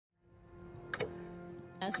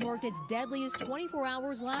marked its deadliest 24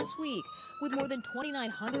 hours last week, with more than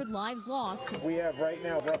 2,900 lives lost. We have right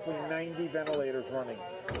now roughly 90 ventilators running.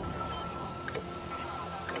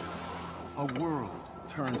 A world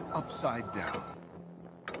turned upside down.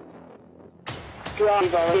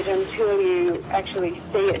 Drive it until you actually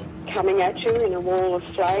see it coming at you in a wall of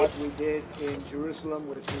flame. What we did in Jerusalem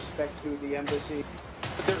with respect to the embassy.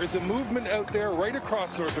 There is a movement out there right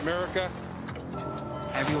across North America.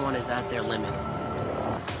 Everyone is at their limit.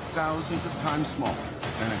 Thousands of times smaller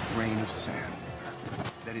than a grain of sand.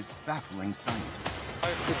 That is baffling scientists.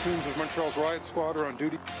 5 platoons of Montreal's riot squad are on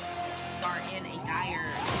duty. Are in a dire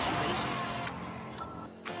situation.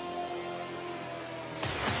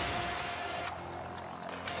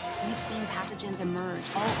 We've seen pathogens emerge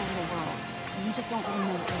all over the world. We just don't really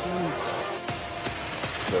know what they're doing.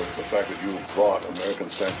 The fact that you brought American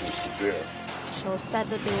scientists to bear. Officials said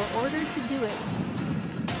that they were ordered to do it.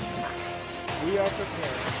 We are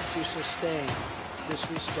prepared to sustain this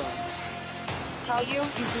response. Tell you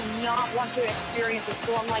do not want to experience a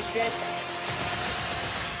storm like this.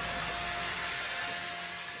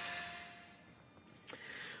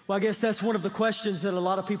 Well, I guess that's one of the questions that a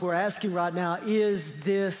lot of people are asking right now. Is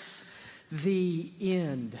this the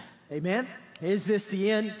end? Amen? Is this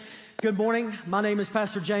the end? Good morning. My name is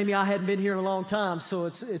Pastor Jamie. I hadn't been here in a long time, so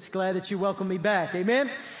it's glad that you welcome me back.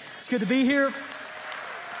 Amen? It's good to be here.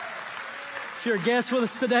 If you're a guest with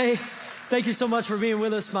us today, thank you so much for being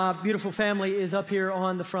with us. My beautiful family is up here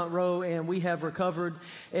on the front row, and we have recovered,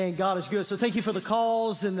 and God is good. So thank you for the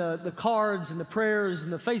calls and the cards and the prayers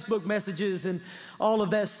and the Facebook messages and all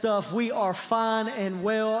of that stuff. We are fine and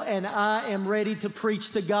well, and I am ready to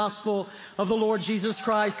preach the gospel of the Lord Jesus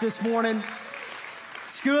Christ this morning.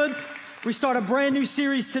 It's good. We start a brand new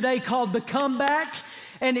series today called The Comeback.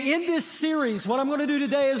 And in this series, what I'm going to do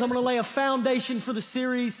today is I'm going to lay a foundation for the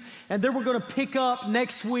series, and then we're going to pick up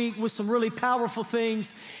next week with some really powerful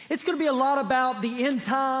things. It's going to be a lot about the end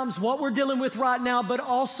times, what we're dealing with right now, but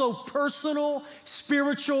also personal,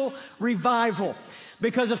 spiritual revival.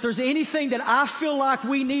 Because if there's anything that I feel like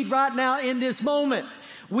we need right now in this moment,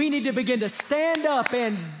 we need to begin to stand up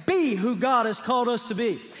and be who God has called us to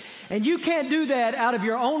be. And you can't do that out of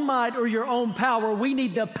your own might or your own power. We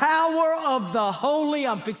need the power of the Holy,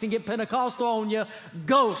 I'm fixing to get Pentecostal on you,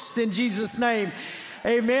 Ghost in Jesus' name.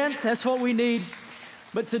 Amen. That's what we need.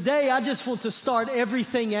 But today I just want to start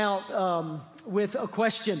everything out with a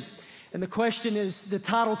question. And the question is the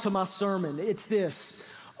title to my sermon. It's this: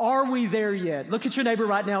 are we there yet? Look at your neighbor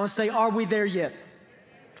right now and say, are we there yet?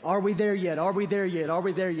 Are we there yet? Are we there yet? Are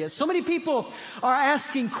we there yet? So many people are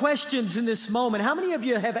asking questions in this moment. How many of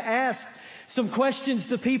you have asked some questions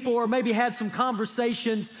to people or maybe had some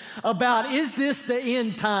conversations about, is this the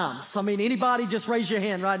end times? I mean, anybody, just raise your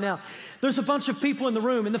hand right now. There's a bunch of people in the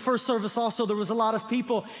room. In the first service also, there was a lot of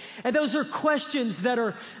people. And those are questions that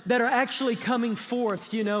are actually coming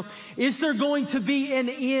forth, you know. Is there going to be an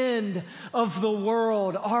end of the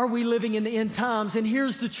world? Are we living in the end times? And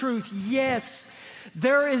here's the truth. Yes,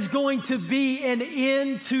 there is going to be an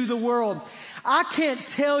end to the world. I can't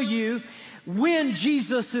tell you when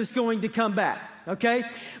Jesus is going to come back, okay?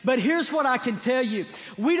 But here's what I can tell you.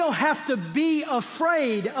 We don't have to be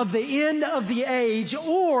afraid of the end of the age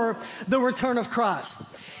or the return of Christ.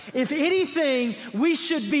 If anything, we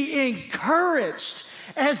should be encouraged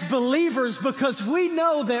as believers, because we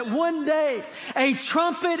know that one day a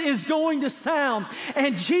trumpet is going to sound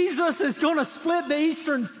and Jesus is going to split the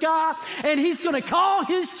eastern sky and he's going to call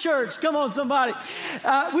his church. Come on, somebody.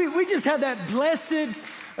 We just have that blessed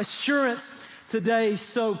assurance today.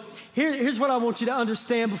 So here's what I want you to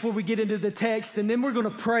understand before we get into the text, and then we're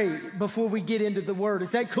going to pray before we get into the word.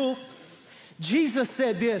 Is that cool? Jesus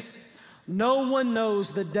said this: no one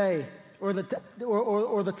knows the day or the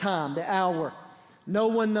time, the hour. No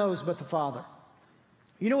one knows but the Father.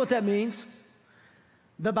 You know what that means?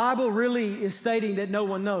 The Bible really is stating that no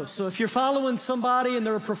one knows. So if you're following somebody and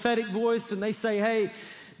they're a prophetic voice and they say, hey,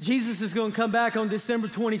 Jesus is going to come back on December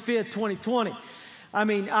 25th, 2020. I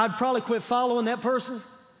mean, I'd probably quit following that person.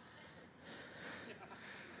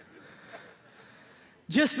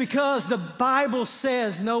 Just because the Bible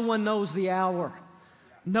says no one knows the hour.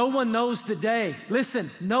 No one knows the day.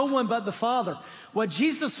 Listen, no one but the Father. What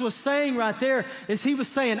Jesus was saying right there is he was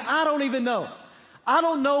saying, I don't even know. I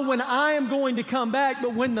don't know when I am going to come back,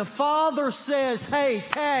 but when the Father says, hey,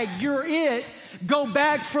 tag, you're it, go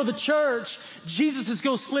back for the church, Jesus is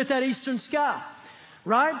going to split that eastern sky.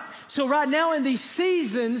 right? So right now in these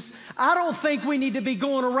seasons, I don't think we need to be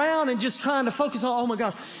going around and just trying to focus on, oh my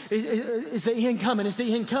gosh, is the end coming? Is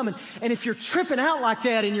the end coming? And if you're tripping out like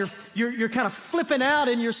that and you're kind of flipping out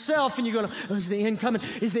in yourself and you're going, oh, is the end coming?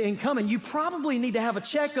 Is the end coming? You probably need to have a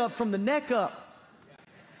checkup from the neck up.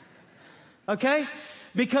 Okay?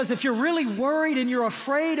 Because if you're really worried and you're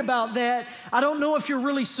afraid about that, I don't know if you're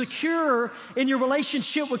really secure in your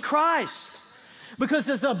relationship with Christ. Because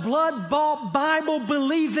as a blood-bought,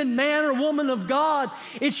 Bible-believing man or woman of God,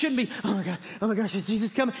 it shouldn't be, oh my gosh, is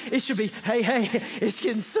Jesus coming? It should be, hey, it's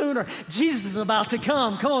getting sooner. Jesus is about to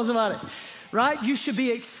come. Come on, somebody. Right? You should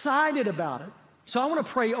be excited about it. So I want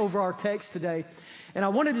to pray over our text today. And I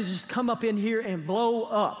wanted to just come up in here and blow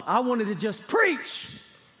up. I wanted to just preach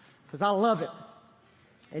because I love it.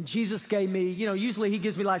 And Jesus gave me, usually he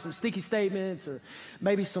gives me like some sticky statements or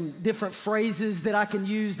maybe some different phrases that I can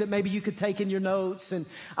use that maybe you could take in your notes. And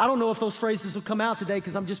I don't know if those phrases will come out today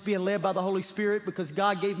because I'm just being led by the Holy Spirit because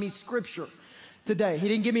God gave me scripture today. He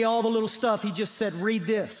didn't give me all the little stuff. He just said, read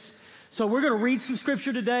this. So we're going to read some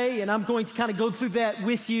scripture today, and I'm going to kind of go through that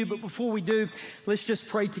with you. But before we do, let's just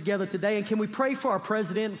pray together today. And can we pray for our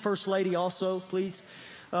president and first lady also, please?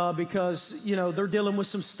 Because, they're dealing with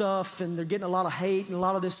some stuff and they're getting a lot of hate and a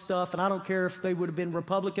lot of this stuff. And I don't care if they would have been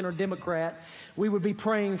Republican or Democrat. We would be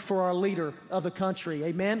praying for our leader of the country.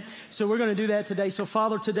 Amen. So we're going to do that today. So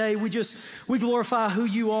Father, today we glorify who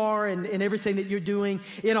you are and everything that you're doing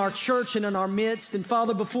in our church and in our midst. And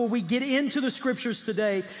Father, before we get into the scriptures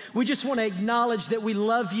today, we just want to acknowledge that we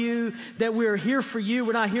love you, that we're here for you.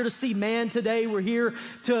 We're not here to see man today. We're here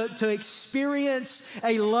to experience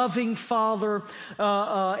a loving Father,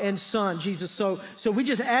 and Son, Jesus. So we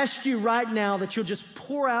just ask you right now that you'll just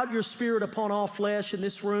pour out your Spirit upon all flesh in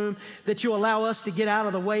this room, that you allow us to get out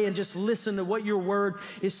of the way and just listen to what your word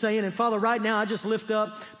is saying. And Father, right now I just lift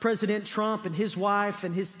up President Trump and his wife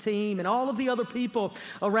and his team and all of the other people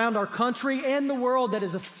around our country and the world that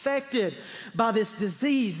is affected by this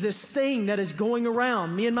disease, this thing that is going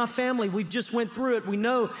around. Me and my family, we've just went through it. We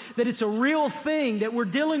know that it's a real thing that we're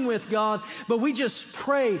dealing with, God, but we just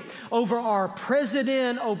pray over our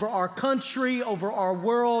president, over our country, over our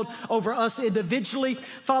world, over us individually.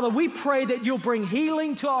 Father, we pray that you'll bring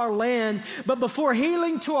healing to our land, but before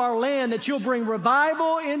healing to our land, that you'll bring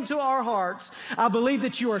revival into our hearts. I believe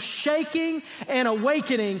that you are shaking and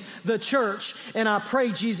awakening the church, and I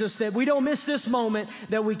pray, Jesus, that we don't miss this moment,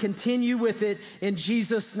 that we continue with it in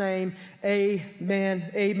Jesus' name.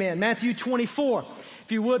 Amen. Amen. Matthew 24.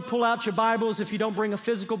 If you would, pull out your Bibles. If you don't bring a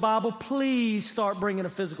physical Bible, please start bringing a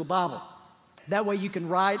physical Bible. That way you can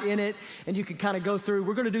write in it and you can kind of go through.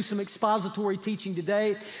 We're going to do some expository teaching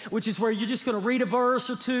today, which is where you're just going to read a verse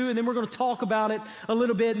or two, and then we're going to talk about it a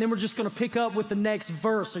little bit, and then we're just going to pick up with the next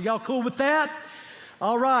verse. Are y'all cool with that?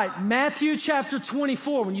 All right, Matthew chapter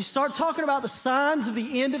 24. When you start talking about the signs of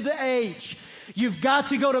the end of the age, you've got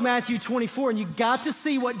to go to Matthew 24, and you've got to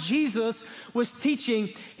see what Jesus was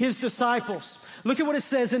teaching his disciples. Look at what it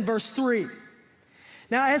says in verse 3.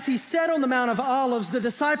 Now, as he sat on the Mount of Olives, the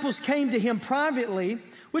disciples came to him privately,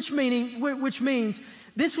 which means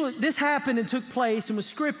this happened and took place and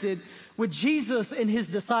was scripted with Jesus and his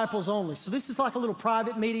disciples only. So this is like a little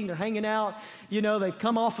private meeting. They're hanging out. They've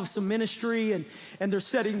come off of some ministry, and they're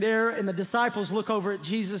sitting there, and the disciples look over at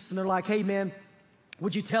Jesus, and they're like, hey, man,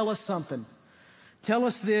 would you tell us something? Tell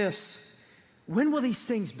us this. When will these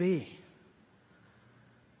things be?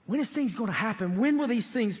 When is things going to happen? When will these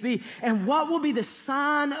things be? And what will be the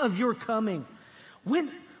sign of your coming? When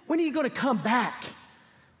are you going to come back?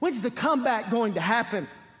 When's the comeback going to happen?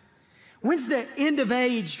 When's the end of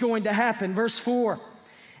age going to happen? Verse 4.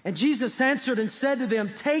 And Jesus answered and said to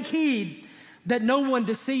them, take heed that no one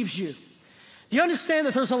deceives you. Do you understand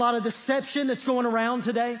that there's a lot of deception that's going around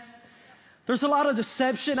today? There's a lot of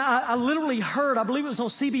deception. I literally heard, I believe it was on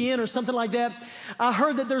CBN or something like that, I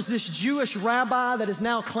heard that there's this Jewish rabbi that is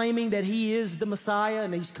now claiming that he is the Messiah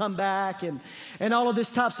and he's come back and all of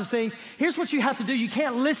these types of things. Here's what you have to do. You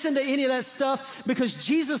can't listen to any of that stuff because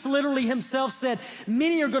Jesus literally himself said,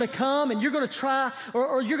 many are going to come and you're going to try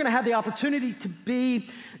or you're going to have the opportunity to be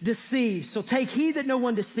deceived. So take heed that no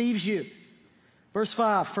one deceives you. Verse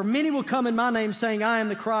 5, for many will come in my name saying, I am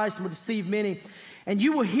the Christ, and will deceive many. And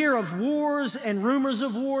you will hear of wars and rumors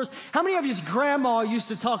of wars. How many of you's grandma used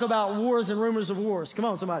to talk about wars and rumors of wars? Come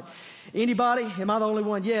on, somebody. Anybody? Am I the only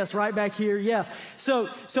one? Yes, right back here. Yeah. So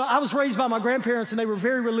I was raised by my grandparents, and they were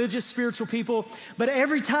very religious, spiritual people. But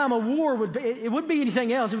every time a war would be, it wouldn't be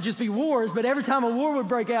anything else. It would just be wars. But every time a war would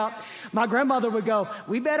break out, my grandmother would go,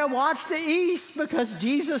 we better watch the east because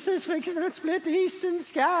Jesus is fixing to split the eastern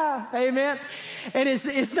sky. Amen. And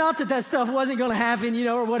it's not that stuff wasn't going to happen,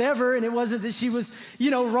 or whatever. And it wasn't that she was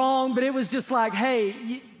was, wrong, but it was just like,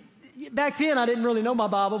 hey, back then I didn't really know my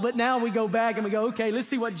Bible, but now we go back and we go, okay, let's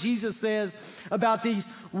see what Jesus says about these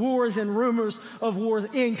wars and rumors of wars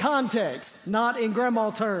in context, not in grandma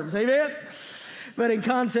terms, amen? But in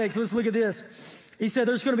context, let's look at this. He said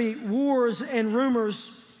there's going to be wars and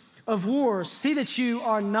rumors of wars. See that you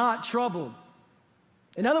are not troubled.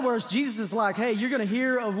 In other words, Jesus is like, hey, you're going to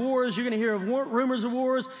hear of wars, you're going to hear of rumors of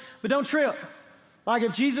wars, but don't trip. Like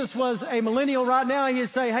if Jesus was a millennial right now, he'd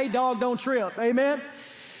say, hey, dog, don't trip, amen?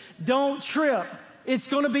 Don't trip. It's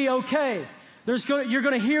going to be okay. You're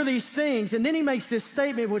going to hear these things. And then he makes this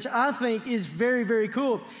statement, which I think is very, very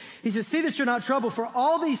cool. He says, see that you're not troubled, for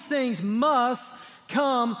all these things must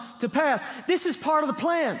come to pass. This is part of the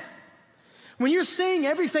plan. When you're seeing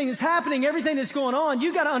everything that's happening, everything that's going on,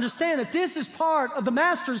 you got to understand that this is part of the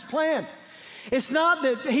Master's plan. It's not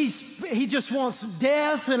that he just wants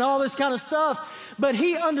death and all this kind of stuff, but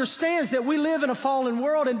he understands that we live in a fallen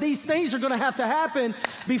world and these things are going to have to happen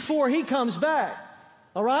before he comes back.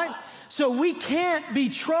 All right? So we can't be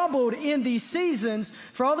troubled in these seasons,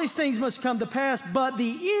 for all these things must come to pass, but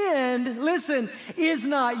the end, listen, is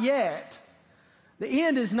not yet. The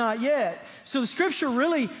end is not yet. So the scripture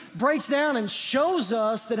really breaks down and shows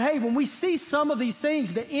us that, hey, when we see some of these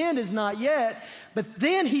things, the end is not yet. But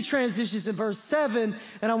then he transitions in verse 7,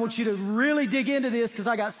 and I want you to really dig into this because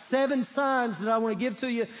I got 7 signs that I want to give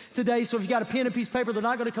to you today. So if you got a pen and piece of paper, they're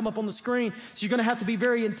not going to come up on the screen. So you're going to have to be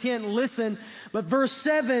very intent and listen. But verse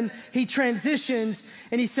 7, he transitions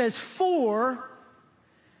and he says, for,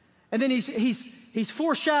 and then he's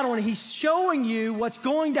foreshadowing, he's showing you what's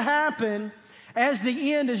going to happen as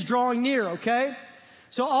the end is drawing near, okay?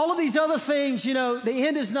 So all of these other things, the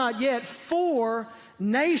end is not yet. For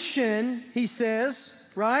nation, he says,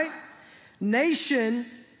 right? Nation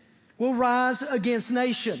will rise against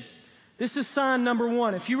nation. This is sign number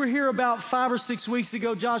 1. If you were here about 5 or 6 weeks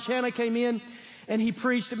ago, Josh Hanna came in and he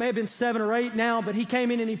preached. It may have been 7 or 8 now, but he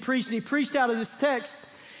came in and he preached out of this text.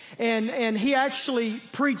 And he actually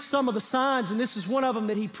preached some of the signs, and this is one of them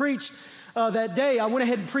that he preached that day. I went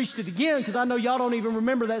ahead and preached it again because I know y'all don't even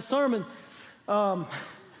remember that sermon,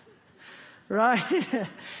 right?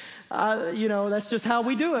 That's just how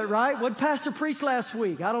we do it, right? What pastor preached last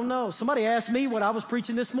week? I don't know. Somebody asked me what I was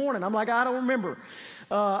preaching this morning. I'm like, I don't remember.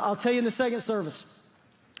 I'll tell you in the second service.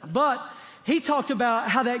 But he talked about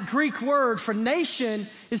how that Greek word for nation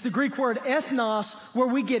is the Greek word ethnos, where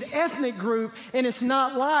we get ethnic group, and it's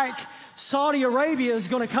not like Saudi Arabia is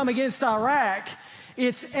going to come against Iraq.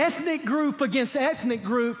 It's ethnic group against ethnic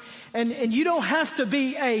group, and you don't have to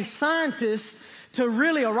be a scientist to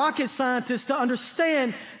really a rocket scientist to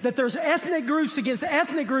understand that there's ethnic groups against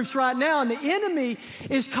ethnic groups right now, and the enemy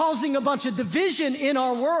is causing a bunch of division in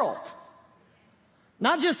our world.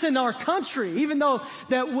 Not just in our country, even though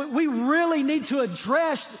that we really need to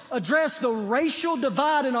address the racial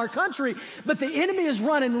divide in our country, but the enemy is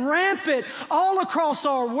running rampant all across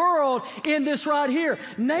our world in this right here.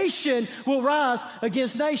 Nation will rise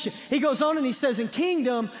against nation. He goes on and he says, in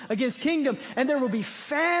kingdom against kingdom, and there will be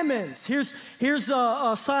famines. Here's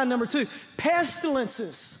sign number 2.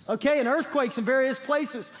 Pestilences, okay, and earthquakes in various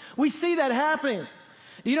places. We see that happening.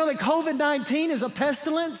 Do you know that COVID-19 is a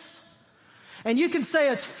pestilence? And you can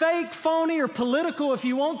say it's fake, phony, or political if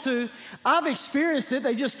you want to. I've experienced it.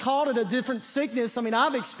 They just called it a different sickness. I mean,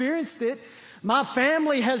 I've experienced it. My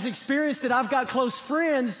family has experienced it. I've got close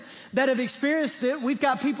friends that have experienced it. We've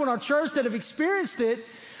got people in our church that have experienced it.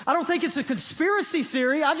 I don't think it's a conspiracy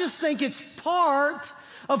theory. I just think it's part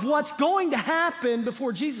of what's going to happen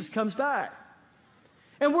before Jesus comes back.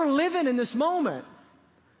 And we're living in this moment.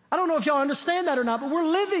 I don't know if y'all understand that or not, but we're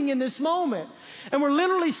living in this moment. And we're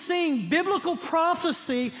literally seeing biblical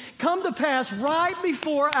prophecy come to pass right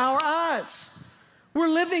before our eyes. We're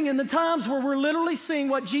living in the times where we're literally seeing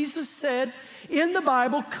what Jesus said in the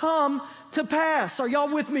Bible come to pass. Are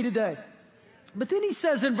y'all with me today? But then he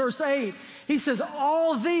says in verse 8, he says,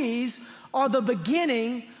 all these are the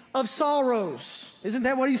beginning of sorrows. Isn't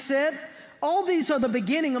that what he said? All these are the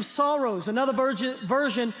beginning of sorrows. Another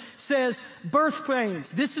version says birth pains.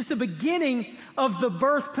 This is the beginning of the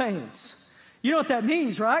birth pains. You know what that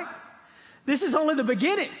means, right? This is only the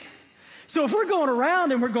beginning. So if we're going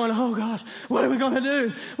around and we're going, oh gosh, what are we going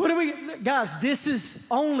to do? Guys, this is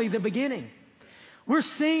only the beginning. We're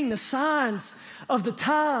seeing the signs of the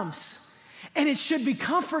times, and it should be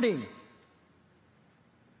comforting.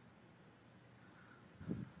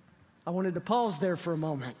 I wanted to pause there for a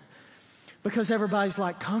moment. Because everybody's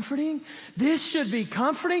like, comforting? This should be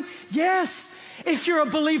comforting? Yes, if you're a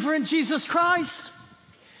believer in Jesus Christ.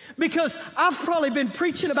 Because I've probably been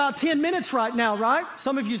preaching about 10 minutes right now, right?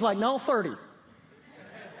 Some of you's like, no, 30.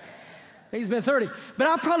 He's been 30. But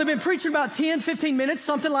I've probably been preaching about 10, 15 minutes,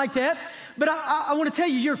 something like that. But I want to tell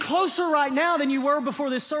you, you're closer right now than you were before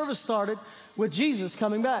this service started with Jesus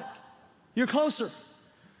coming back. You're closer.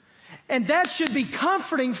 And that should be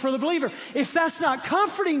comforting for the believer. If that's not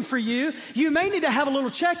comforting for you, you may need to have a little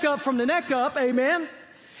checkup from the neck up, amen?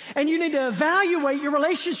 And you need to evaluate your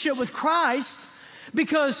relationship with Christ,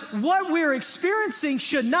 because what we're experiencing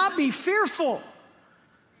should not be fearful.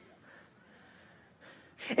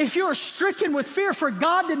 If you're stricken with fear, for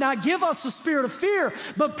God did not give us a spirit of fear,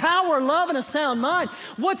 but power, love, and a sound mind.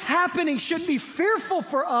 What's happening should be fearful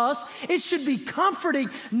for us. It should be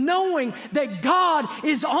comforting, knowing that God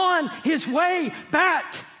is on his way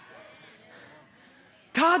back.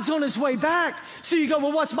 God's on his way back. So you go,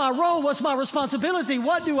 well, what's my role? What's my responsibility?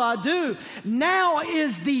 What do I do? Now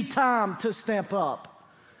is the time to step up.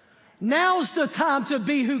 Now's the time to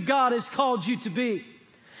be who God has called you to be.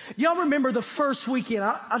 Y'all remember the first weekend?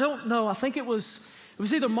 I don't know. I think it was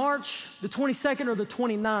either March the 22nd or the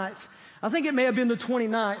 29th. I think it may have been the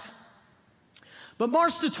 29th. But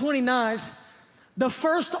March the 29th, the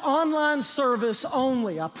first online service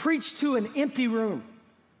only, I preached to an empty room.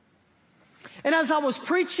 And as I was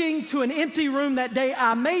preaching to an empty room that day,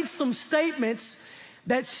 I made some statements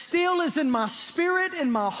that still is in my spirit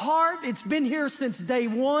and my heart. It's been here since day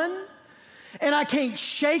one, and I can't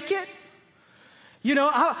shake it. You know,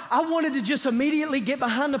 I wanted to just immediately get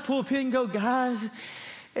behind the pulpit and go, guys,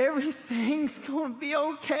 everything's going to be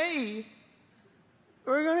okay.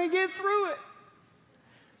 We're going to get through it.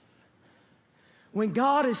 When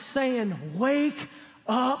God is saying, wake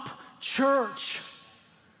up, church.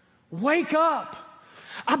 Wake up.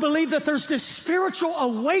 I believe that there's this spiritual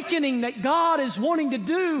awakening that God is wanting to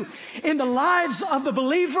do in the lives of the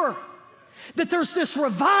believer. That there's this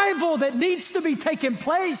revival that needs to be taking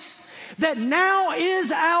place. That now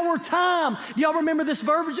is our time. Do y'all remember this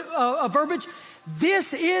verbiage?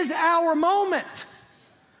 This is our moment.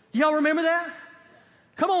 Y'all remember that?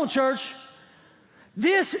 Come on, church.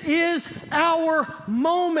 This is our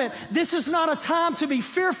moment. This is not a time to be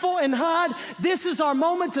fearful and hide. This is our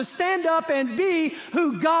moment to stand up and be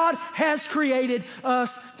who God has created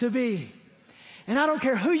us to be. And I don't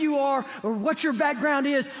care who you are or what your background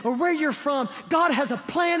is or where you're from. God has a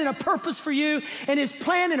plan and a purpose for you. And his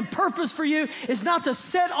plan and a purpose for you is not to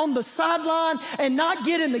sit on the sideline and not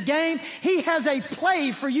get in the game. He has a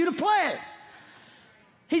play for you to play.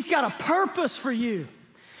 He's got a purpose for you.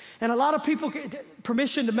 And a lot of people,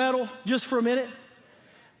 permission to meddle just for a minute.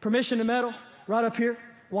 Permission to meddle right up here.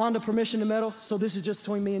 Wanda, permission to meddle. So this is just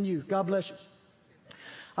between me and you. God bless you.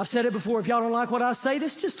 I've said it before. If y'all don't like what I say,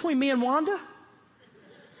 this is just between me and Wanda.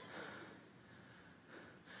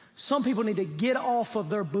 Some people need to get off of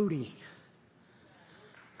their booty.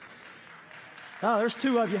 Oh, there's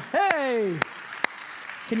two of you. Hey!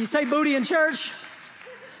 Can you say booty in church?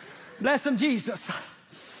 Bless him, Jesus.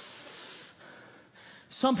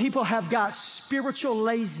 Some people have got spiritually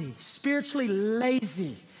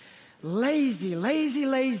lazy,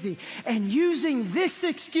 and using this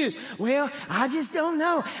excuse. Well, I just don't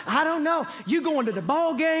know. I don't know. You going to the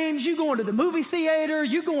ball games, you going to the movie theater,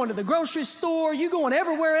 you going to the grocery store, you going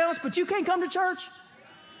everywhere else, but you can't come to church?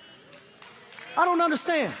 I don't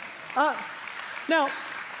understand. Now,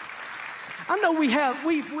 I know we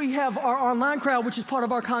have our online crowd, which is part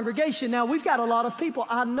of our congregation. Now, we've got a lot of people,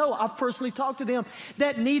 I know, I've personally talked to them,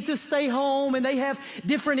 that need to stay home, and they have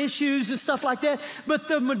different issues and stuff like that. But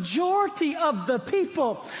the majority of the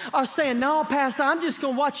people are saying, no, Pastor, I'm just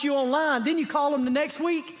going to watch you online. Then you call them the next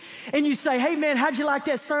week, and you say, hey, man, how'd you like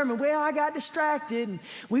that sermon? Well, I got distracted, and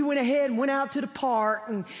we went ahead and went out to the park,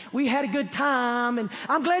 and we had a good time. And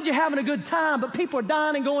I'm glad you're having a good time, but people are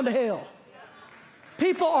dying and going to hell.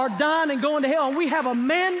 People are dying and going to hell, and we have a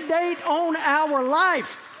mandate on our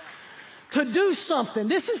life to do something.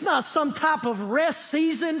 This is not some type of rest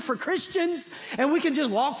season for Christians, and we can just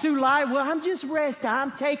walk through life. Well, I'm just resting.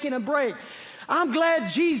 I'm taking a break. I'm glad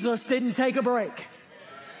Jesus didn't take a break.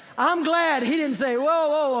 I'm glad he didn't say,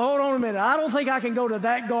 whoa, hold on a minute. I don't think I can go to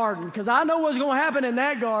that garden because I know what's going to happen in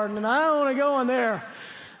that garden, and I don't want to go in there.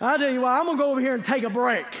 I tell you what, I'm going to go over here and take a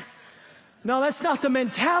break. No, that's not the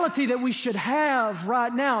mentality that we should have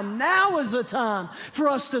right now. Now is the time for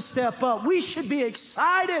us to step up. We should be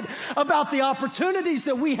excited about the opportunities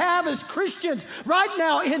that we have as Christians right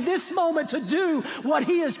now in this moment to do what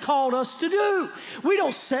he has called us to do. We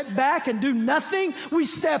don't sit back and do nothing. We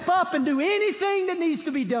step up and do anything that needs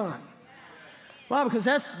to be done. Why? Because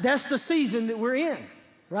that's the season that we're in,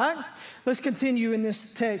 right? Let's continue in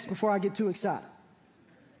this text before I get too excited.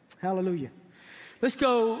 Hallelujah. Let's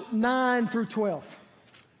go 9 through 12.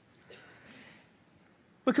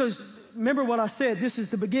 Because remember what I said, this is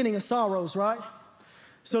the beginning of sorrows, right?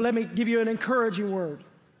 So let me give you an encouraging word.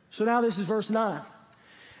 So now this is verse 9.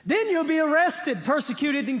 Then you'll be arrested,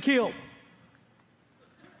 persecuted, and killed.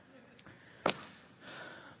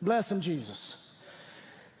 Bless him, Jesus.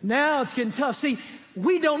 Now it's getting tough. See,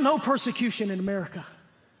 we don't know persecution in America.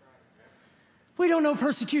 We don't know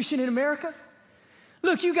persecution in America.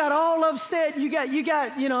 Look, you got all upset. You got,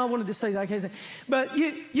 I wanted to say that, I can't say, but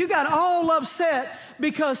you got all upset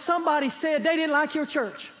because somebody said they didn't like your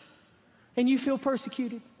church and you feel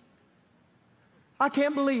persecuted. I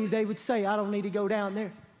can't believe they would say, I don't need to go down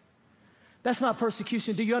there. That's not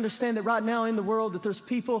persecution. Do you understand that right now in the world that there's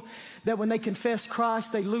people that when they confess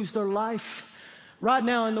Christ, they lose their life? Right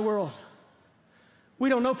now in the world. We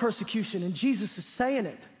don't know persecution, and Jesus is saying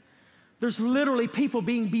it. There's literally people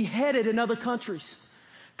being beheaded in other countries.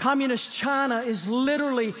 Communist China is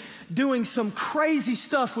literally doing some crazy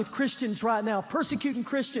stuff with Christians right now, persecuting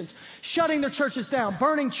Christians, shutting their churches down,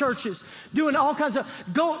 burning churches, doing all kinds of,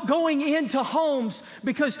 going into homes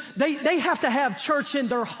because they have to have church in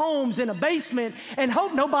their homes in a basement and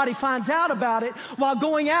hope nobody finds out about it while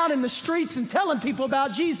going out in the streets and telling people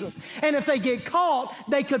about Jesus. And if they get caught,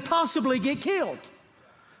 they could possibly get killed.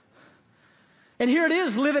 And here it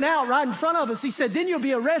is living out right in front of us. He said, then you'll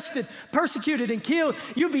be arrested, persecuted, and killed.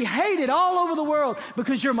 You'll be hated all over the world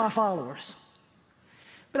because you're my followers.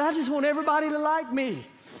 But I just want everybody to like me.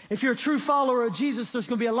 If you're a true follower of Jesus, there's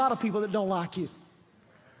going to be a lot of people that don't like you.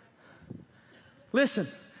 Listen,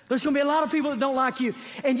 there's going to be a lot of people that don't like you.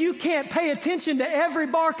 And you can't pay attention to every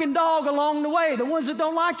barking dog along the way, the ones that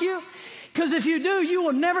don't like you. Because if you do, you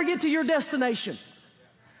will never get to your destination.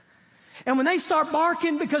 And when they start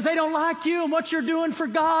barking because they don't like you and what you're doing for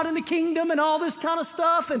God and the kingdom and all this kind of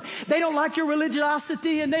stuff, and they don't like your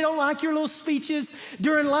religiosity and they don't like your little speeches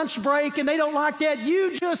during lunch break and they don't like that,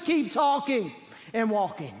 you just keep talking and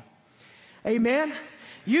walking. Amen?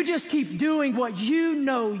 You just keep doing what you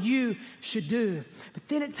know you should do. But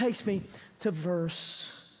then it takes me to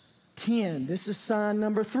verse 10. This is sign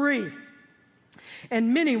number 3.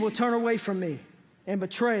 And many will turn away from me and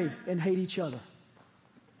betray and hate each other.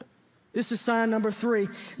 This is sign number 3.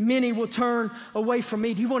 Many will turn away from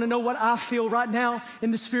me. Do you want to know what I feel right now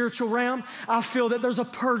in the spiritual realm? I feel that there's a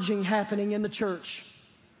purging happening in the church.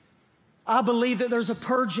 I believe that there's a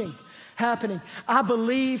purging happening. I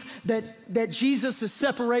believe that Jesus is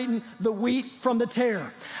separating the wheat from the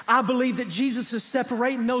tare. I believe that Jesus is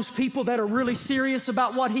separating those people that are really serious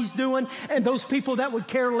about what he's doing and those people that would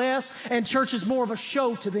care less, and church is more of a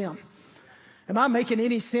show to them. Am I making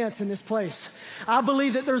any sense in this place? I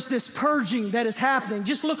believe that there's this purging that is happening.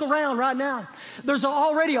 Just look around right now. There's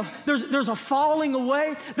a falling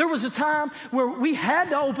away. There was a time where we had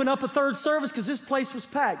to open up a third service because this place was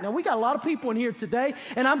packed. Now, we got a lot of people in here today,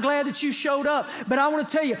 and I'm glad that you showed up. But I want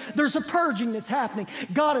to tell you, there's a purging that's happening.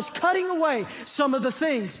 God is cutting away some of the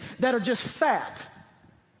things that are just fat.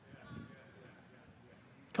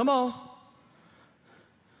 Come on.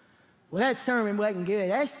 Well, that sermon wasn't good.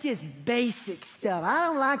 That's just basic stuff. I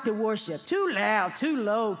don't like the worship. Too loud, too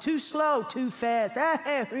low, too slow, too fast.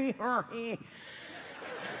 And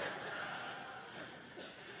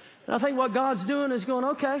I think what God's doing is going,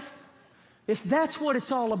 okay, if that's what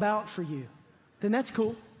it's all about for you, then that's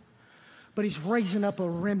cool. But he's raising up a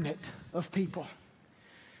remnant of people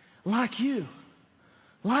like you,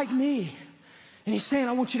 like me. And he's saying,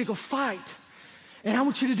 I want you to go fight. And I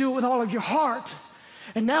want you to do it with all of your heart.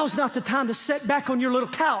 And now's not the time to sit back on your little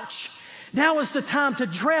couch. Now is the time to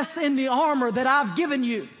dress in the armor that I've given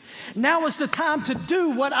you. Now is the time to do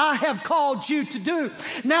what I have called you to do.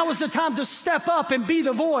 Now is the time to step up and be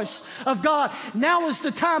the voice of God. Now is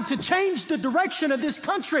the time to change the direction of this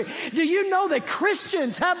country. Do you know that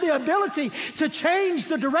Christians have the ability to change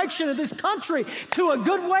the direction of this country to a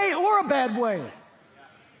good way or a bad way?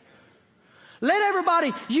 Let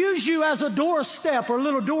everybody use you as a doorstep or a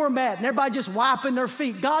little doormat and everybody just wiping their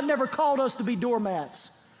feet. God never called us to be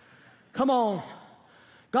doormats. Come on.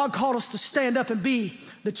 God called us to stand up and be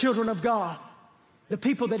the children of God, the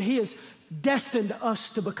people that he has destined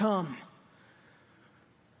us to become.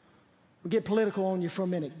 We'll get political on you for a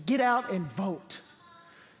minute. Get out and vote.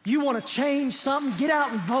 You want to change something? Get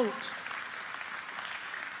out and vote.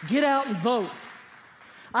 Get out and vote.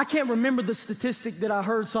 I can't remember the statistic that I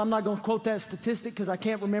heard, so I'm not going to quote that statistic because I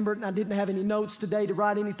can't remember it, and I didn't have any notes today to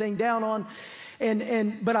write anything down on.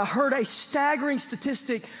 But I heard a staggering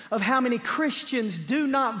statistic of how many Christians do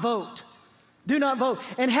not vote. Do not vote.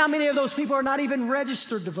 And how many of those people are not even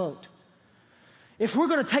registered to vote. If we're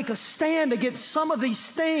going to take a stand against some of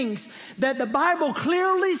these things that the Bible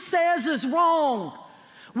clearly says is wrong,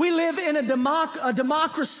 We live in a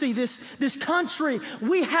democracy, this country.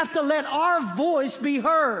 We have to let our voice be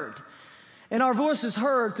heard. And our voice is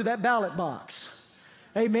heard through that ballot box.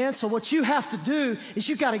 Amen. So what you have to do is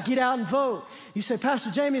you got to get out and vote. You say,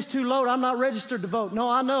 Pastor Jamie, it's too late. I'm not registered to vote. No,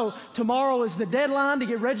 I know. Tomorrow is the deadline to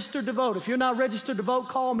get registered to vote. If you're not registered to vote,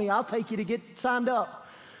 call me. I'll take you to get signed up.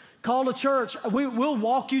 Call the church. We'll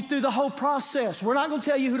walk you through the whole process. We're not going to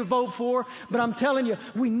tell you who to vote for, but I'm telling you,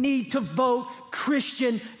 we need to vote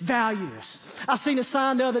Christian values. I seen a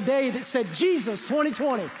sign the other day that said, Jesus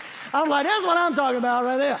 2020. I'm like, that's what I'm talking about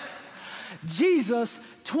right there. Jesus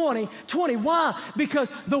 2020. Why?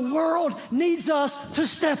 Because the world needs us to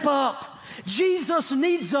step up. Jesus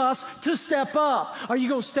needs us to step up. Are you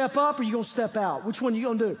going to step up or are you going to step out? Which one are you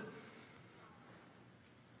going to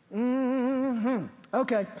do?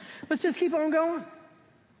 Okay, let's just keep on going.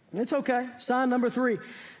 It's okay. Sign number 3.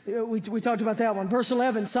 We talked about that one. Verse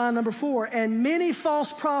 11, sign number 4. And many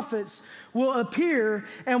false prophets will appear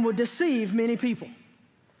and will deceive many people.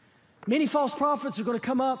 Many false prophets are going to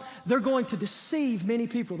come up. They're going to deceive many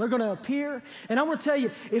people. They're going to appear. And I want to tell you,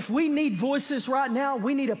 if we need voices right now,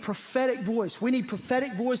 we need a prophetic voice. We need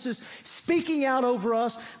prophetic voices speaking out over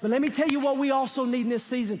us. But let me tell you what we also need in this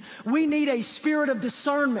season. We need a spirit of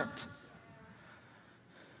discernment.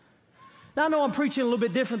 Now, I know I'm preaching a little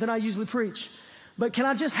bit different than I usually preach, but can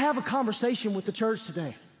I just have a conversation with the church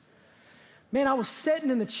today? Man, I was sitting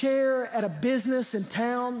in the chair at a business in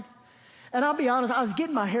town, and I'll be honest, I was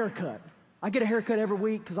getting my hair cut. I get a haircut every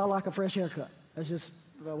week because I like a fresh haircut. That's just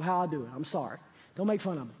how I do it. I'm sorry. Don't make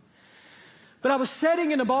fun of me. But I was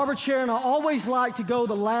sitting in the barber chair, and I always like to go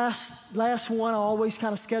the last one. I always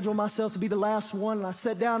kind of schedule myself to be the last one, and I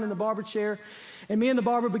sat down in the barber chair, and me and the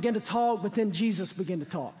barber began to talk, but then Jesus began to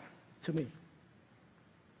talk to me.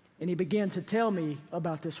 And he began to tell me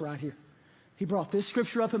about this right here. He brought this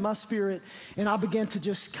scripture up in my spirit, and I began to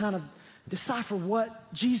just kind of decipher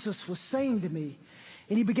what Jesus was saying to me.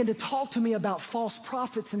 And he began to talk to me about false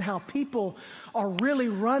prophets and how people are really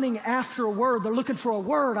running after a word. They're looking for a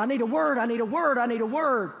word. I need a word. I need a word. I need a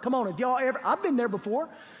word. Come on, if y'all ever, I've been there before.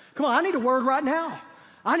 Come on, I need a word right now.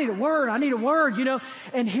 I need a word. I need a word, you know.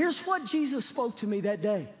 And here's what Jesus spoke to me that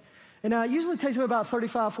day. And it usually takes me about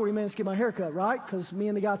 35, 40 minutes to get my hair cut, right? Because me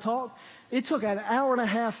and the guy talked. It took an hour and a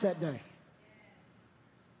half that day.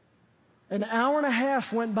 An hour and a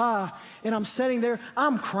half went by, and I'm sitting there.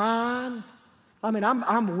 I'm crying. I mean,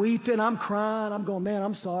 I'm weeping. I'm crying. I'm going, man,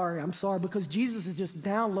 I'm sorry. I'm sorry, because Jesus is just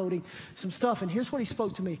downloading some stuff. And here's what he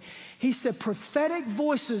spoke to me. He said, prophetic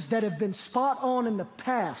voices that have been spot on in the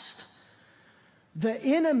past, the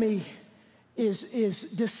enemy is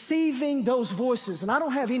deceiving those voices. And I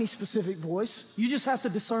don't have any specific voice. You just have to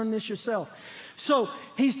discern this yourself. So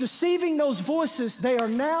he's deceiving those voices. They are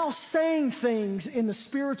now saying things in the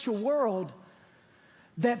spiritual world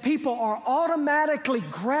that people are automatically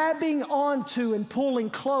grabbing onto and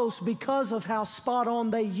pulling close because of how spot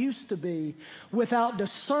on they used to be without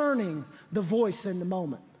discerning the voice in the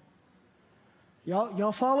moment.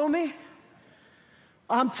 Y'all follow me?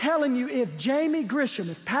 I'm telling you,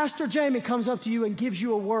 if Pastor Jamie comes up to you and gives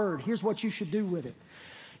you a word, here's what you should do with it.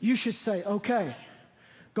 You should say, okay,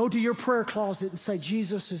 go to your prayer closet and say,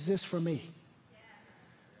 Jesus, is this for me?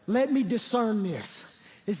 Let me discern this.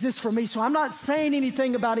 Is this for me? So I'm not saying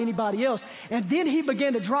anything about anybody else. And then he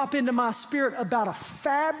began to drop into my spirit about a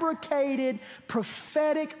fabricated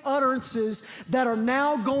prophetic utterances that are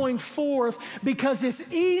now going forth, because it's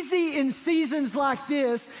easy in seasons like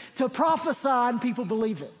this to prophesy and people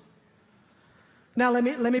believe it. Now let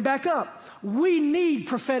me back up. We need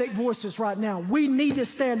prophetic voices right now. We need to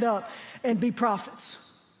stand up and be prophets.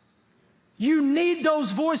 You need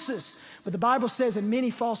those voices. But the Bible says that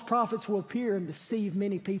many false prophets will appear and deceive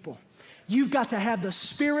many people. You've got to have the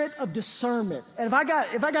spirit of discernment. And if I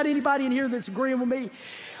got anybody in here that's agreeing with me,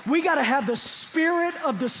 we got to have the spirit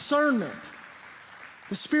of discernment.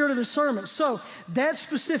 The spirit of discernment. So that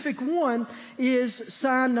specific one is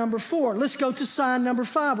sign number 4. Let's go to sign number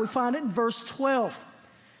 5. We find it in verse 12.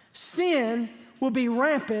 Sin will be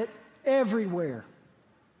rampant everywhere.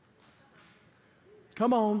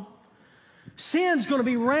 Come on. Sin's going to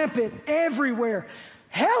be rampant everywhere.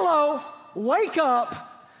 Hello, wake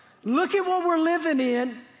up. Look at what we're living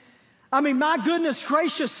in. I mean, my goodness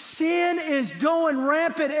gracious, sin is going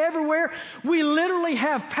rampant everywhere. We literally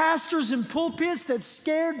have pastors in pulpits that's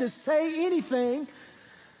scared to say anything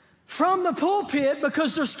from the pulpit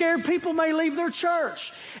because they're scared people may leave their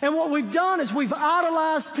church. And what we've done is we've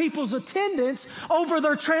idolized people's attendance over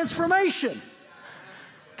their transformation.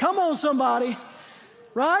 Come on, somebody.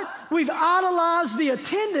 right? We've idolized the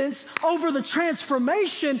attendance over the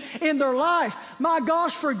transformation in their life. My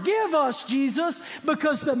gosh, forgive us, Jesus,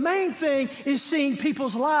 because the main thing is seeing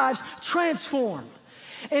people's lives transformed.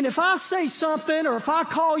 And if I say something, or if I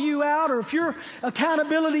call you out, or if your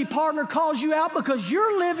accountability partner calls you out because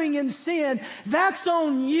you're living in sin, that's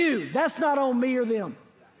on you. That's not on me or them.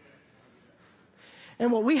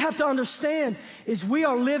 And what we have to understand is we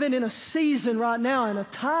are living in a season right now, in a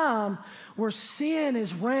time where sin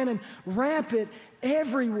is running rampant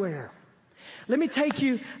everywhere. Let me take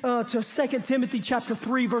you to 2 Timothy chapter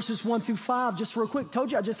 3, verses 1 through 5, just real quick.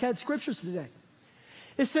 Told you I just had scriptures today.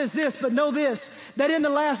 It says this, but know this, that in the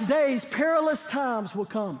last days, perilous times will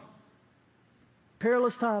come.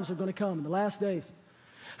 Perilous times are going to come in the last days.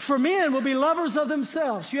 For men will be lovers of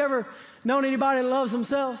themselves. You ever known anybody that loves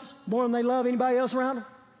themselves more than they love anybody else around them?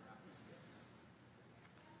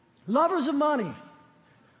 Lovers of money.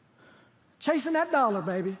 Chasing that dollar,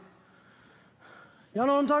 baby. Y'all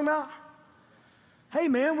know what I'm talking about? Hey,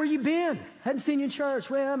 man, where you been? Hadn't seen you in church.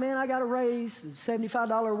 Well, man, I got a raise, a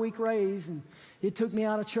 $75 a week raise, and it took me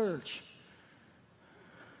out of church.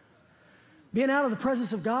 Being out of the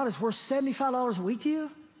presence of God is worth $75 a week to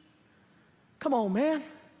you? Come on, man.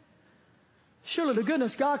 Surely the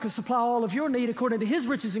goodness God can supply all of your need according to his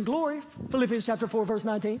riches and glory. Philippians chapter 4, verse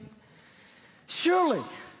 19. Surely.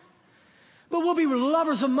 But we'll be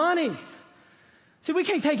lovers of money. See, we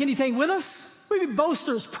can't take anything with us. We be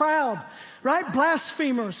boasters, proud, right?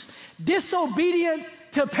 Blasphemers, disobedient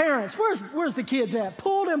to parents. Where's the kids at?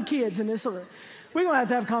 Pull them kids in this. We're going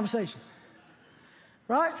to have a conversation,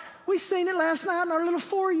 right? We seen it last night in our little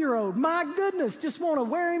 4-year-old. My goodness, just want to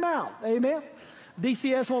wear him out. Amen?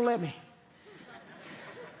 DCS won't let me.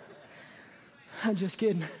 I'm just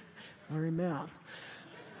kidding. Wear him out.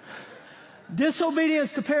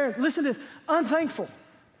 Disobedience to parents. Listen to this. Unthankful,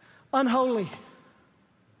 unholy.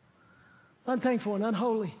 Unthankful and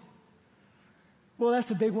unholy. Well, that's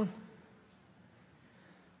a big one.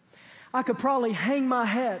 I could probably hang my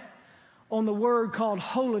hat on the word called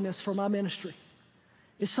holiness for my ministry.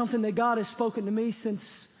 It's something that God has spoken to me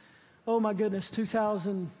since, oh my goodness,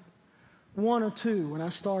 2001 or 2 when I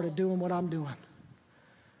started doing what I'm doing.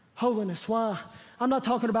 Holiness, why? I'm not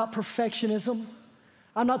talking about perfectionism.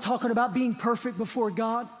 I'm not talking about being perfect before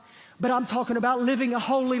God, but I'm talking about living a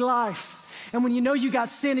holy life. And when you know you got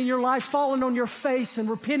sin in your life, falling on your face and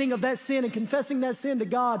repenting of that sin and confessing that sin to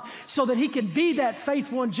God so that he can be that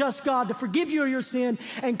faithful and just God to forgive you of your sin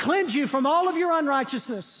and cleanse you from all of your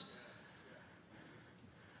unrighteousness.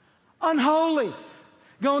 Unholy.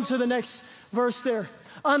 Going to the next verse there.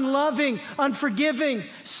 Unloving, unforgiving,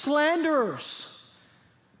 slanderers,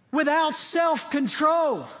 without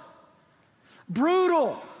self-control,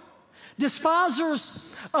 brutal,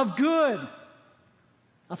 despisers of good.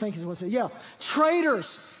 I think is what it said. Yeah.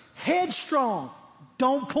 Traitors, headstrong,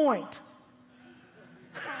 don't point.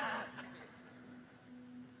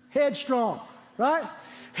 Headstrong, right?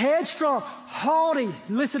 Headstrong, haughty.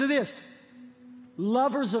 Listen to this.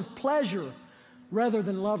 Lovers of pleasure rather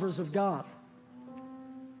than lovers of God.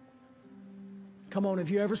 Come on, have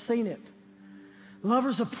you ever seen it?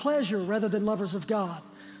 Lovers of pleasure rather than lovers of God.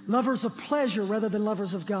 Lovers of pleasure rather than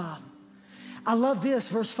lovers of God. I love this,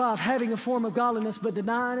 verse 5, having a form of godliness but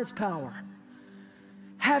denying its power.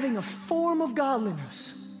 Having a form of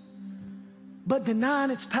godliness but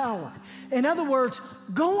denying its power. In other words,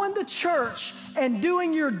 going to church and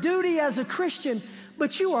doing your duty as a Christian,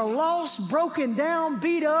 but you are lost, broken down,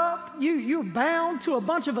 beat up. You're bound to a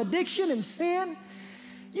bunch of addiction and sin.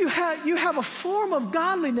 You have a form of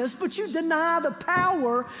godliness, but you deny the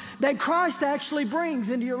power that Christ actually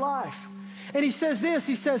brings into your life. And he says this,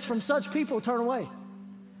 he says, from such people, turn away.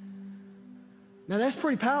 Now that's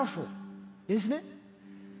pretty powerful, isn't it?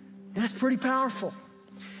 That's pretty powerful.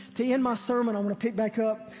 To end my sermon, I'm going to pick back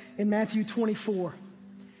up in Matthew 24.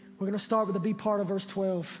 We're going to start with the B part of verse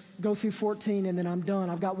 12, go through 14, and then I'm done.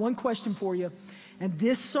 I've got one question for you, and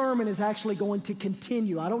this sermon is actually going to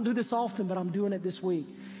continue. I don't do this often, but I'm doing it this week.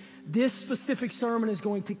 This specific sermon is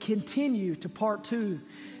going to continue to part 2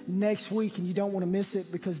 next week, and you don't want to miss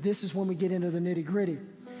it because this is when we get into the nitty-gritty.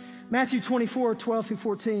 Matthew 24, 12 through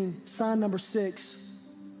 14, sign number 6.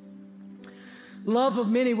 Love of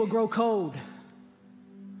many will grow cold.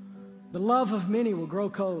 The love of many will grow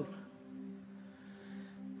cold.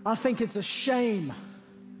 I think it's a shame,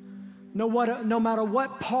 no matter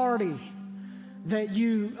what party that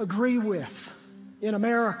you agree with in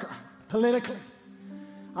America, politically.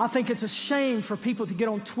 I think it's a shame for people to get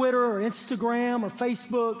on Twitter or Instagram or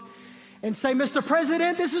Facebook and say, Mr.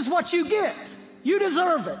 President, this is what you get. You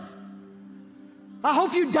deserve it. I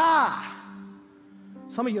hope you die.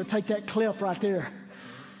 Some of you will take that clip right there.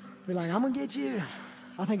 Be like, I'm going to get you.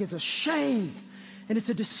 I think it's a shame and it's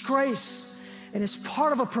a disgrace. And it's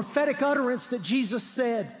part of a prophetic utterance that Jesus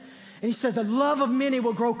said. And he said, the love of many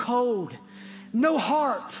will grow cold. No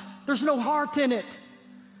heart. There's no heart in it.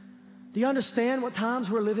 Do you understand what times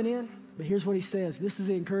we're living in? But here's what he says. This is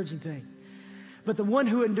the encouraging thing. But the one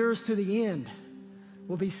who endures to the end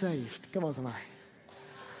will be saved. Come on, somebody.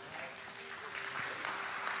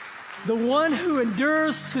 The one who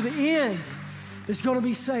endures to the end is going to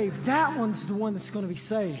be saved. That one's the one that's going to be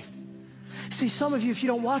saved. See, some of you, if you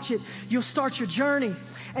don't watch it, you'll start your journey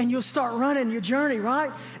and you'll start running your journey,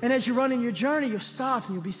 right? And as you're running your journey, you'll stop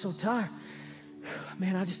and you'll be so tired.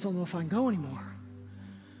 Man, I just don't know if I can go anymore.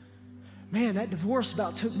 Man, that divorce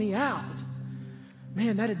about took me out.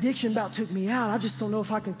 Man, that addiction about took me out. I just don't know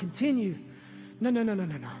if I can continue. No.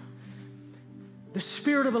 The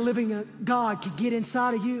Spirit of the living God can get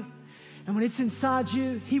inside of you. And when it's inside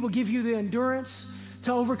you, He will give you the endurance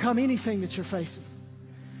to overcome anything that you're facing.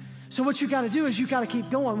 So what you got to do is you got to keep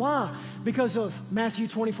going. Why? Because of Matthew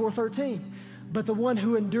 24:13. But the one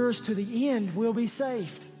who endures to the end will be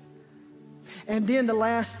saved. And then the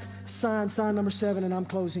last sign number 7, and I'm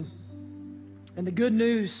closing. And the good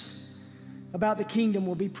news about the kingdom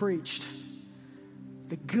will be preached.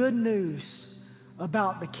 The good news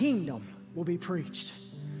about the kingdom will be preached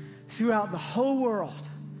throughout the whole world,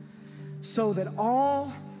 so that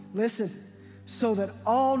all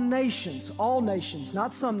nations,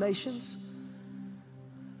 not some nations,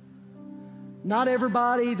 not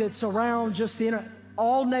everybody that's around just the internet,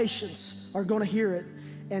 all nations are going to hear it,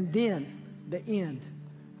 and then the end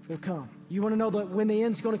will come. You want to know that when the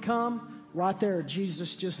end's going to come? Right there,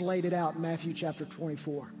 Jesus just laid it out in Matthew chapter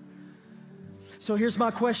 24. So here's my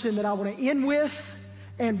question that I want to end with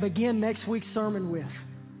and begin next week's sermon with.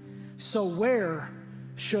 So where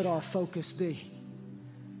should our focus be?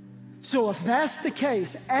 So if that's the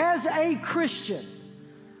case, as a Christian,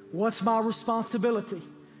 what's my responsibility?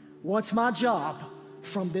 What's my job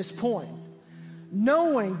from this point?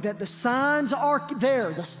 Knowing that the signs are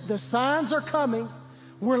there, the signs are coming,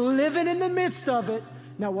 we're living in the midst of it.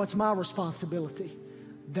 Now, what's my responsibility?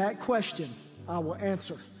 That question I will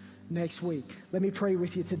answer next week. Let me pray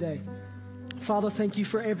with you today. Father, thank you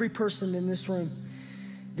for every person in this room.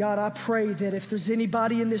 God, I pray that if there's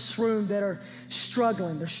anybody in this room that are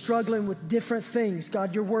struggling, they're struggling with different things.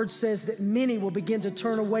 God, your word says that many will begin to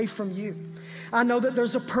turn away from you. I know that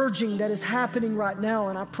there's a purging that is happening right now,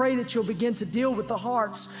 and I pray that you'll begin to deal with the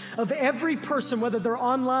hearts of every person, whether they're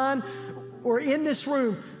online or in this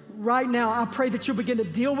room right now. I pray that you'll begin to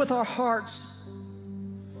deal with our hearts,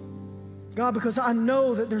 God, because I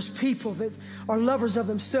know that there's people that are lovers of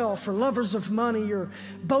themselves or lovers of money or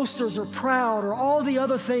boasters or proud or all the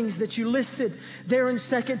other things that you listed there in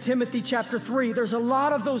 2 Timothy chapter 3. There's a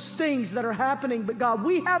lot of those things that are happening, but God,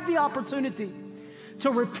 we have the opportunity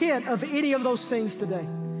to repent of any of those things today.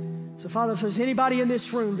 So, Father, if there's anybody in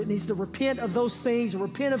this room that needs to repent of those things or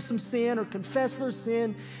repent of some sin or confess their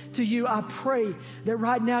sin to you, I pray that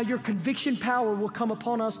right now your conviction power will come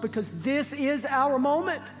upon us, because this is our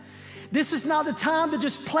moment. This is not the time to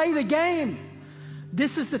just play the game.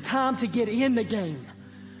 This is the time to get in the game.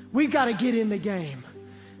 We've got to get in the game.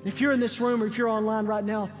 If you're in this room or if you're online right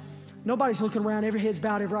now, nobody's looking around, every head's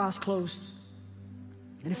bowed, every eye's closed.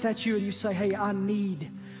 And if that's you and you say, hey, I need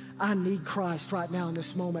Christ right now in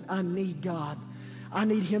this moment. I need God. I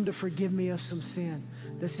need Him to forgive me of some sin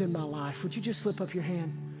that's in my life. Would you just slip up your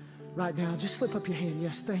hand right now? Just slip up your hand.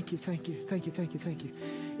 Yes, thank you, thank you, thank you, thank you, thank you.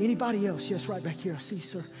 Anybody else? Yes, right back here. I see you,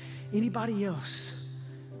 sir. Anybody else?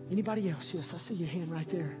 Anybody else? Yes, I see your hand right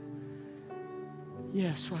there.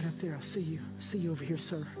 Yes, right up there. I see you. I see you over here,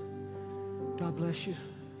 sir. God bless you.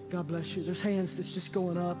 God bless you. There's hands that's just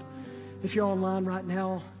going up. If you're online right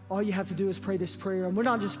now, all you have to do is pray this prayer. And we're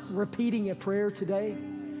not just repeating a prayer today.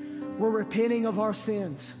 We're repenting of our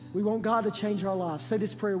sins. We want God to change our lives. Say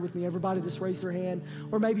this prayer with me, everybody that's raised their hand,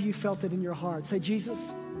 or maybe you felt it in your heart. Say,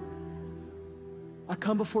 Jesus, I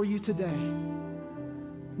come before you today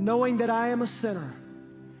knowing that I am a sinner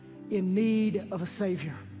in need of a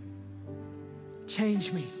Savior.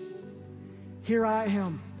 Change me. Here I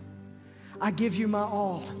am. I give you my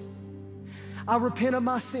all. I repent of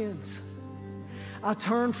my sins. I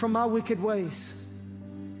turn from my wicked ways.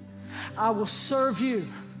 I will serve you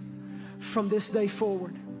from this day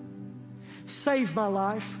forward. Save my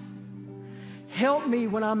life. Help me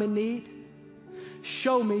when I'm in need.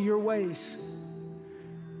 Show me your ways.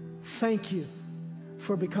 Thank you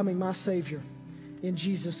for becoming my Savior. In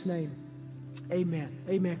Jesus' name, amen.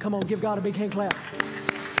 Amen. Come on, give God a big hand clap.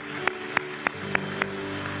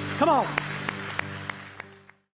 Come on.